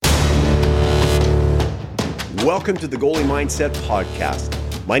Welcome to the Goalie Mindset Podcast.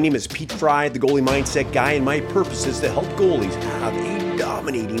 My name is Pete Fry, the Goalie Mindset Guy, and my purpose is to help goalies have a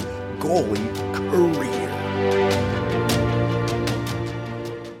dominating goalie career.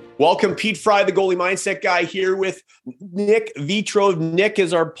 Welcome, Pete Fry, the Goalie Mindset Guy, here with Nick Vitro. Nick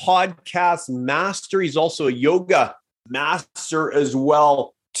is our podcast master. He's also a yoga master as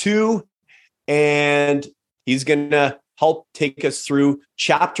well, too. And he's going to help take us through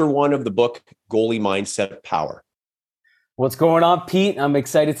chapter 1 of the book, Goalie Mindset Power. What's going on, Pete? I'm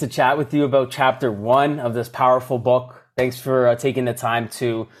excited to chat with you about chapter 1 of this powerful book. Thanks for taking the time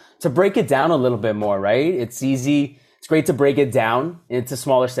to break it down a little bit more, right? It's easy. It's great to break it down into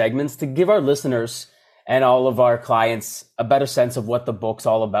smaller segments to give our listeners and all of our clients a better sense of what the book's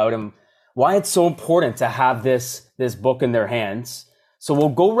all about and why it's so important to have this book in their hands. So we'll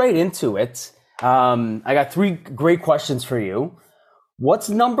go right into it. I got 3 great questions for you. What's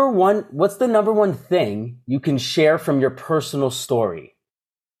the number one thing you can share from your personal story?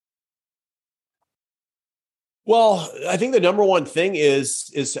 Well, I think the number one thing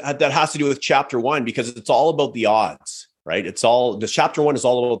is that has to do with chapter 1, because it's all about the odds, right? The chapter 1 is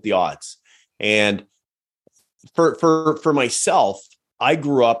all about the odds. And for myself, I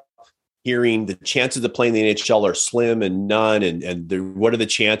grew up hearing the chances of playing the NHL are slim and none. And what are the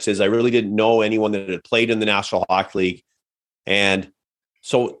chances? I really didn't know anyone that had played in the National Hockey League. And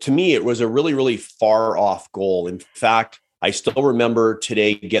so to me, it was a really, really far off goal. In fact, I still remember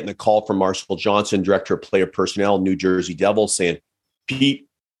today getting a call from Marshall Johnson, Director of Player Personnel, New Jersey Devils, saying, "Pete,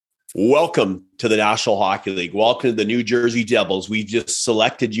 welcome to the National Hockey League. Welcome to the New Jersey Devils. We just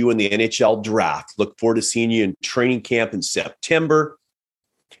selected you in the NHL draft. Look forward to seeing you in training camp in September."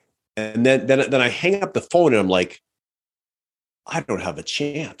 And then I hang up the phone and I'm like, I don't have a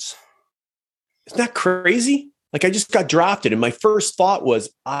chance. Isn't that crazy? Like, I just got drafted and my first thought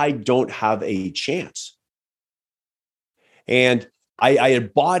was, I don't have a chance. And I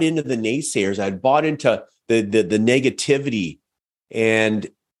had bought into the naysayers. I had bought into the negativity and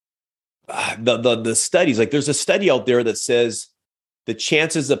the studies. Like, there's a study out there that says the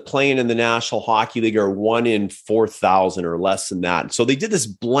chances of playing in the National Hockey League are 1 in 4,000 or less than that. So they did this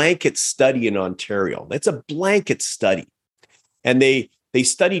blanket study in Ontario. It's a blanket study. And they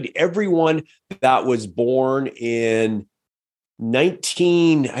studied everyone that was born in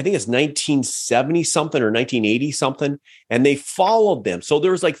 1970 something or 1980 something. And they followed them. So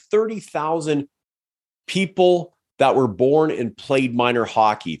there was like 30,000 people that were born and played minor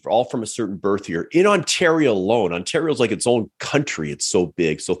hockey, all from a certain birth year in Ontario alone. Ontario's like its own country. It's so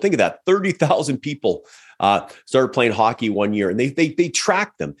big. So think of that. 30,000 people started playing hockey one year, and they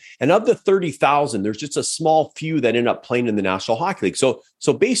tracked them. And of the 30,000, there's just a small few that end up playing in the National Hockey League. So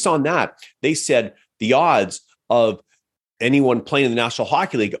based on that, they said the odds of anyone playing in the National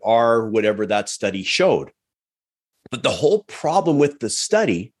Hockey League are whatever that study showed. But the whole problem with the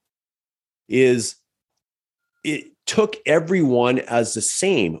study is it took everyone as the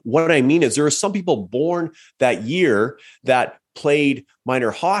same. What I mean is there are some people born that year that played minor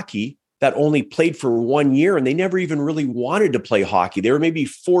hockey that only played for 1 year, and they never even really wanted to play hockey. They were maybe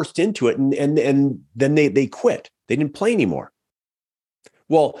forced into it, and then they quit. They didn't play anymore.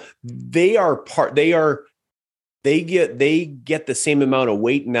 Well, they get the same amount of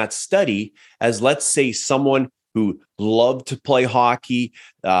weight in that study as, let's say, someone who loved to play hockey.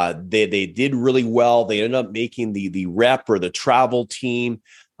 They did really well. They ended up making the rep or the travel team.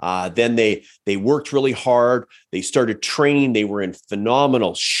 Then they worked really hard. They started training. They were in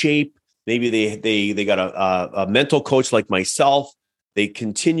phenomenal shape. Maybe they got a mental coach like myself. They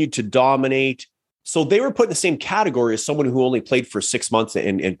continued to dominate. So they were put in the same category as someone who only played for 6 months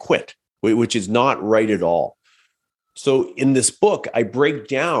and quit, which is not right at all. So in this book, I break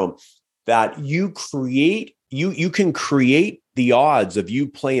down that you can create the odds of you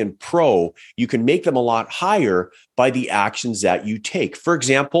playing pro. You can make them a lot higher by the actions that you take. For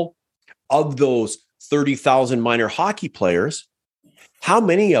example, of those 30,000 minor hockey players, how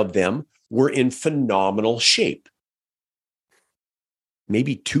many of them were in phenomenal shape?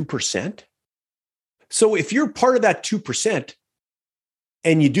 Maybe 2%. So if you're part of that 2%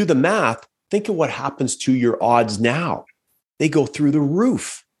 and you do the math, think of what happens to your odds now. They go through the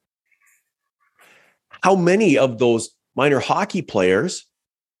roof. How many of those minor hockey players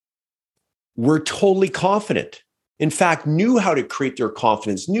were totally confident? In fact, knew how to create their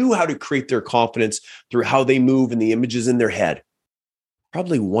confidence through how they move and the images in their head.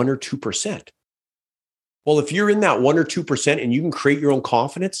 Probably 1 or 2%. Well, if you're in that 1 or 2% and you can create your own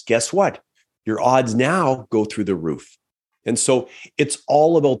confidence, guess what? Your odds now go through the roof. And so it's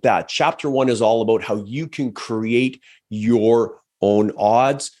all about that. Chapter 1 is all about how you can create your own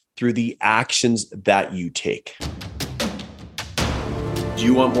odds through the actions that you take. Do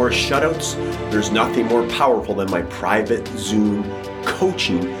you want more shutouts? There's nothing more powerful than my private Zoom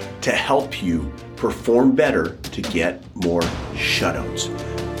coaching to help you perform better to get more shutouts.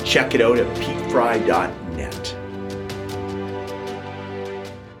 Check it out at petefry.net.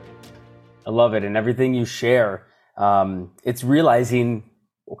 I love it. And everything you share, it's realizing,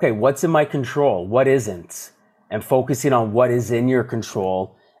 okay, what's in my control? What isn't? And focusing on what is in your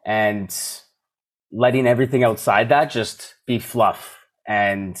control and letting everything outside that just be fluff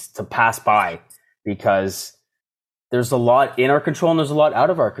and to pass by, because there's a lot in our control and there's a lot out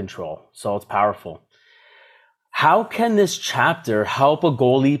of our control. So it's powerful. How can this chapter help a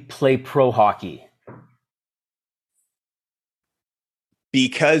goalie play pro hockey?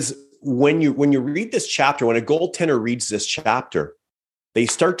 Because when you read this chapter, when a goaltender reads this chapter, they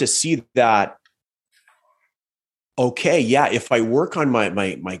start to see that, okay, yeah, if I work on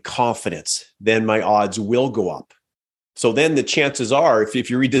my confidence, then my odds will go up. So then the chances are, if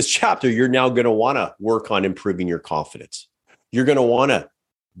you read this chapter, you're now going to want to work on improving your confidence. You're going to want to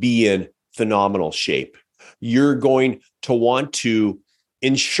be in phenomenal shape. You're going to want to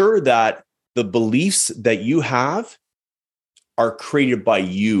ensure that the beliefs that you have are created by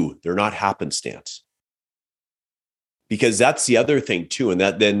you. They're not happenstance. Because that's the other thing too. And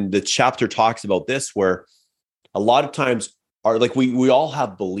that then the chapter talks about this, where a lot of times we all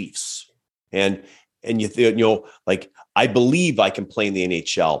have beliefs, and like, I believe I can play in the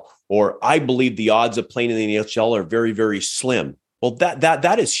NHL, or I believe the odds of playing in the NHL are very, very slim. Well,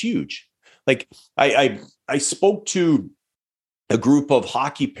 that is huge. Like I spoke to a group of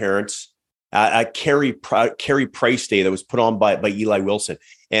hockey parents at Carey Price Day that was put on by Eli Wilson.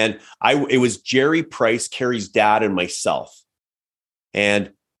 And it was Jerry Price, Carey's dad, and myself.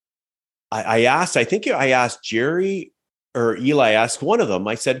 And I asked Jerry or Eli, I asked one of them,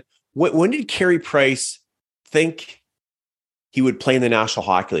 I said, when did Carey Price think he would play in the National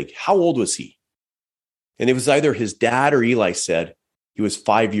Hockey League? How old was he? And it was either his dad or Eli said he was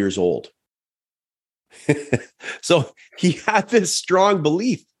 5 years old. So he had this strong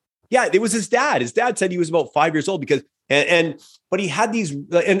belief. Yeah, it was his dad. His dad said he was about 5 years old but he had these,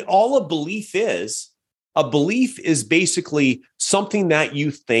 and all a belief is basically something that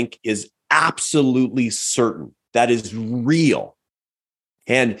you think is absolutely certain, that is real.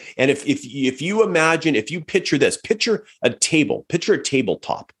 And if you imagine, if you picture this, picture a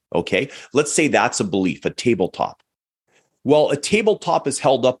tabletop. Okay. Let's say that's a belief, a tabletop. Well, a tabletop is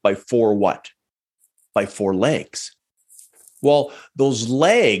held up by what? By four legs. Well, those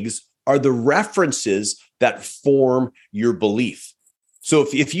legs are the references that form your belief. So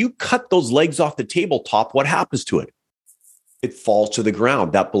if you cut those legs off the tabletop, what happens to it? It falls to the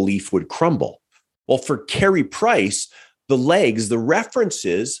ground. That belief would crumble. Well, for Carey Price, the legs, the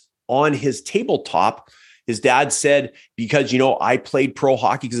references on his tabletop, his dad said, because, I played pro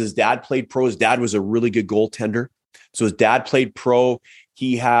hockey because his dad played pro. His dad was a really good goaltender. So his dad played pro.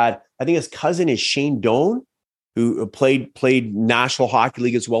 He had, I think his cousin is Shane Doan, who played National Hockey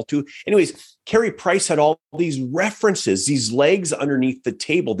League as well too. Anyways, Carey Price had all these references, these legs underneath the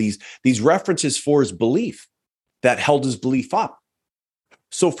table, these references for his belief that held his belief up.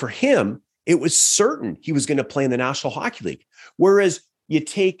 So for him, it was certain he was going to play in the National Hockey League. Whereas you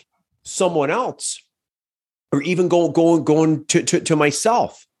take someone else, or even going to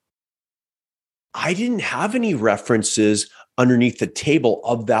myself, I didn't have any references underneath the table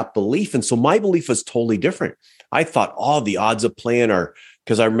of that belief. And so my belief was totally different. I thought, the odds of playing are,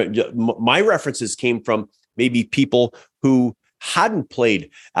 because my references came from maybe people who hadn't played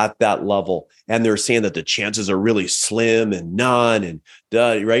at that level, and they're saying that the chances are really slim and none, and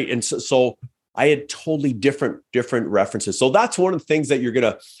right. And so I had totally different references. So that's one of the things that you're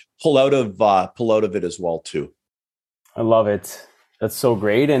going to pull out of it as well too. I love it. That's so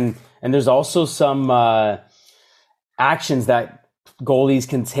great. And there's also some actions that goalies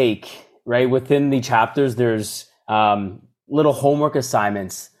can take, right? Within the chapters, there's little homework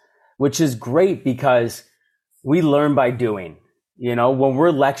assignments, which is great because we learn by doing. When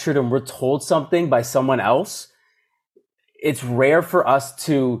we're lectured and we're told something by someone else, it's rare for us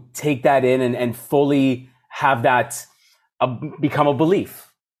to take that in and fully have that become a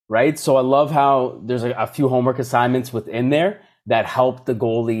belief, right? So I love how there's a few homework assignments within there that help the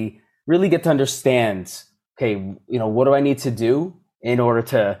goalie really get to understand, okay, what do I need to do in order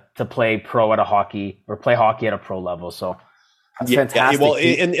to play pro at a hockey, or play hockey at a pro level? So that's fantastic. Well,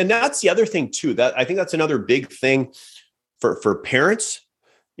 and that's the other thing too, that I think that's another big thing for parents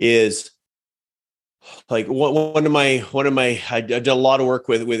is, like, one of my I did a lot of work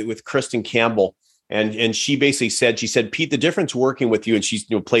with Kristen Campbell, And she basically said, Pete, the difference working with you, and she's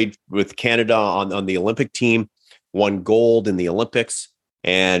played with Canada on the Olympic team, won gold in the Olympics.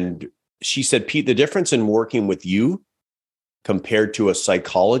 And she said, Pete, the difference in working with you compared to a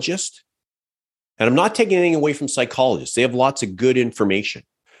psychologist, and I'm not taking anything away from psychologists, they have lots of good information.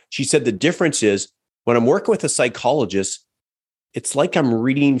 She said, the difference is when I'm working with a psychologist, it's like I'm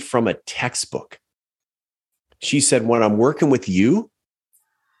reading from a textbook. She said, when I'm working with you,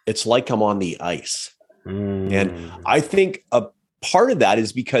 it's like I'm on the ice. And I think a part of that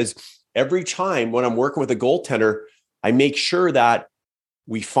is because every time when I'm working with a goaltender, I make sure that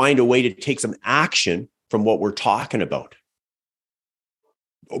we find a way to take some action from what we're talking about.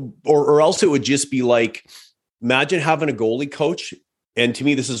 Or else it would just be like, imagine having a goalie coach. And to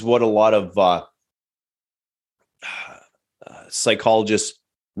me, this is what a lot of psychologists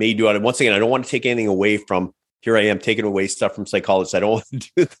may do. And once again, I don't want to take anything away from, here I am taking away stuff from psychologists. I don't want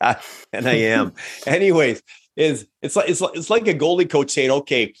to do that. And I am. Anyways, it's like a goalie coach saying,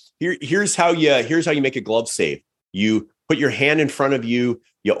 okay, here's how you make a glove save. You put your hand in front of you,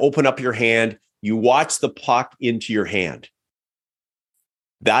 you open up your hand, you watch the puck into your hand.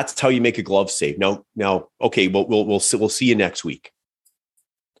 That's how you make a glove save. Now, okay, we'll see you next week.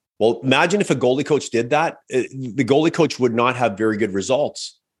 Well, imagine if a goalie coach did that. The goalie coach would not have very good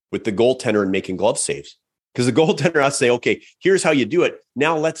results with the goaltender in making glove saves, because the goaltender has to say, okay, here's how you do it.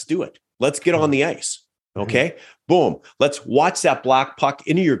 Now let's do it. Let's get on the ice. Okay. Boom. Let's watch that black puck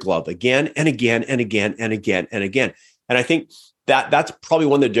into your glove again and again and again and again and again. And I think that's probably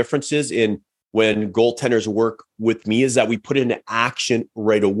one of the differences in when goaltenders work with me, is that we put into action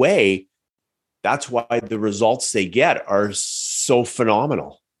right away. That's why the results they get are so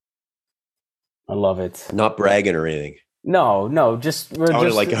phenomenal. I love it. Not bragging or anything. No,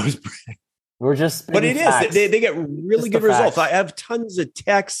 like I was bragging. We're just, but it is. They get really good results. I have tons of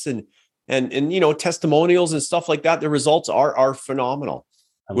texts and testimonials and stuff like that. The results are phenomenal.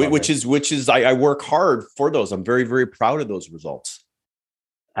 Which is I work hard for those. I'm very, very proud of those results.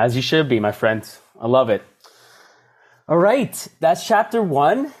 As you should be, my friend. I love it. All right. That's chapter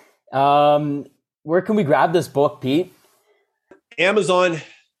 1. Where can we grab this book, Pete? Amazon.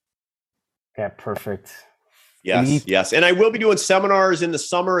 Yeah, perfect. Yes. And I will be doing seminars in the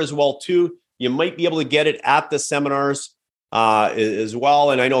summer as well, too. You might be able to get it at the seminars as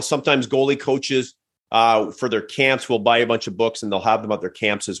well. And I know sometimes goalie coaches for their camps will buy a bunch of books and they'll have them at their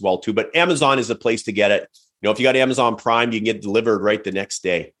camps as well, too. But Amazon is the place to get it. If you got Amazon Prime, you can get it delivered right the next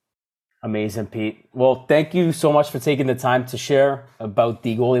day. Amazing, Pete. Well, thank you so much for taking the time to share about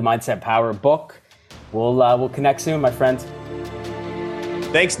the Goalie Mindset Power book. We'll connect soon, my friend.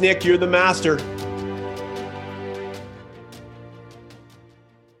 Thanks, Nick. You're the master.